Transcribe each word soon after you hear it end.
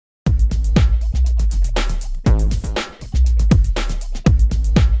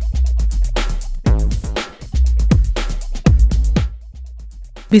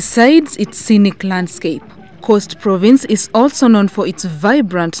Besides its scenic landscape, Coast Province is also known for its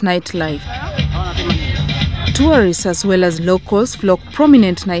vibrant nightlife. Tourists as well as locals flock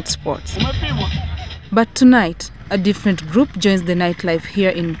prominent night spots. But tonight, a different group joins the nightlife here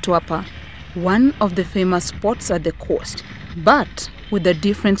in Mtwapa, one of the famous spots at the coast, but with a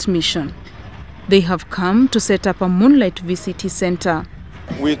different mission. They have come to set up a Moonlight Vct center.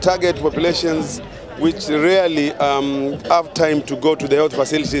 We target populations which rarely have time to go to the health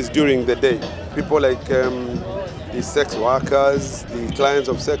facilities during the day. People like the sex workers, the clients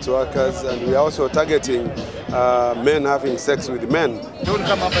of sex workers, and we are also targeting men having sex with men.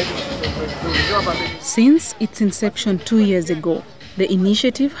 Since its inception 2 years ago, the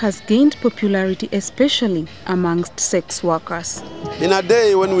initiative has gained popularity, especially amongst sex workers. In a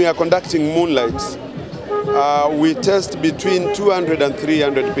day when we are conducting Moonlights, we test between 200 and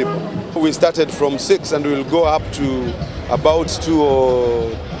 300 people. We started from 6 and we will go up to about 2 or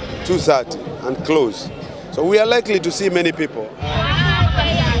 2:30 and close. So we are likely to see many people.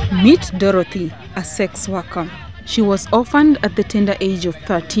 Meet Dorothy, a sex worker. She was orphaned at the tender age of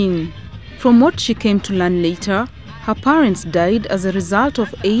 13. From what she came to learn later, her parents died as a result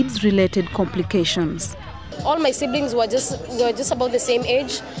of AIDS-related complications. All my siblings were just about the same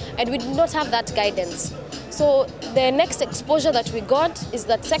age, and we did not have that guidance. So the next exposure that we got is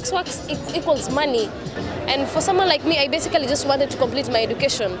that sex work equals money. And for someone like me, I basically just wanted to complete my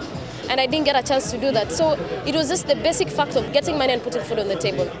education, and I didn't get a chance to do that. So it was just the basic fact of getting money and putting food on the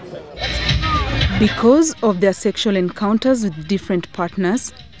table. Because of their sexual encounters with different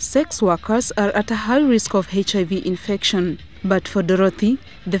partners, sex workers are at a high risk of HIV infection. But for Dorothy,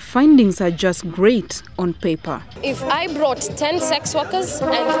 the findings are just great on paper. If I brought 10 sex workers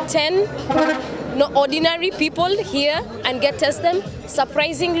and 10 ordinary people here and get test them,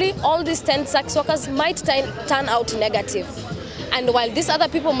 surprisingly, all these 10 sex workers might turn out negative. And while these other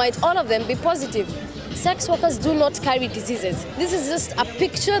people might, all of them, be positive. Sex workers do not carry diseases. This is just a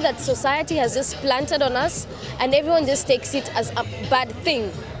picture that society has just planted on us, and everyone just takes it as a bad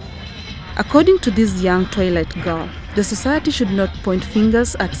thing. According to this young Twilight girl, the society should not point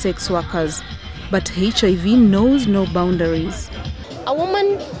fingers at sex workers, but HIV knows no boundaries. A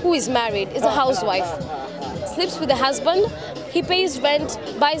woman who is married, is a housewife, sleeps with the husband, he pays rent,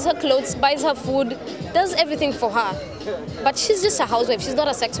 buys her clothes, buys her food, does everything for her. But she's just a housewife, she's not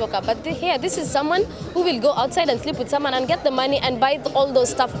a sex worker. But here, this is someone who will go outside and sleep with someone and get the money and buy all those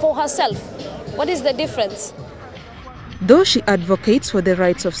stuff for herself. What is the difference? Though she advocates for the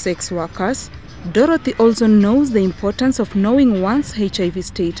rights of sex workers, Dorothy also knows the importance of knowing one's HIV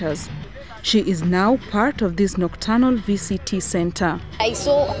status. She is now part of this nocturnal VCT center. I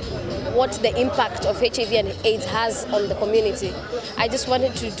saw what the impact of HIV and AIDS has on the community. I just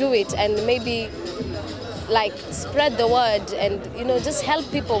wanted to do it and maybe like spread the word and just help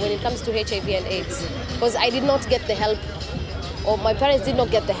people when it comes to HIV and AIDS. Because I did not get the help, or my parents did not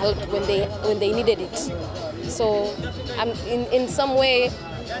get the help when they needed it. So in some way,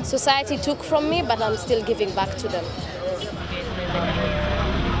 society took from me, but I'm still giving back to them.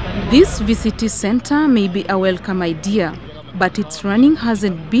 This VCT center may be a welcome idea, but its running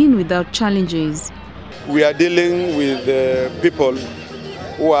hasn't been without challenges. We are dealing with people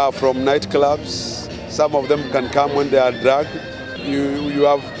who are from nightclubs. Some of them can come when they are drunk. You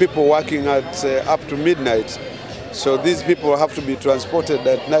have people working at up to midnight. So these people have to be transported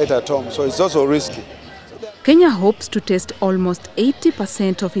at night at home. So it's also risky. Kenya hopes to test almost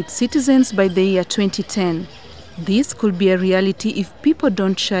 80% of its citizens by the year 2010. This could be a reality if people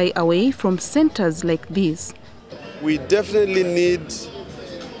don't shy away from centers like this. We definitely need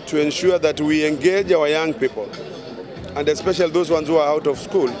to ensure that we engage our young people, and especially those ones who are out of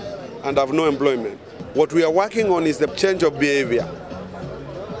school and have no employment. What we are working on is the change of behavior.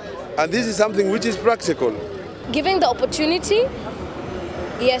 And this is something which is practical. Giving the opportunity,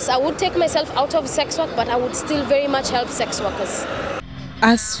 yes, I would take myself out of sex work, but I would still very much help sex workers.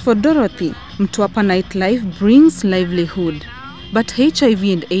 As for Dorothy, Mtwapa nightlife brings livelihood, but HIV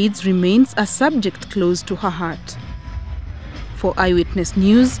and AIDS remains a subject close to her heart. For Eyewitness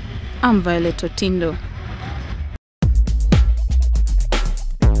News, I'm Violet Otindo.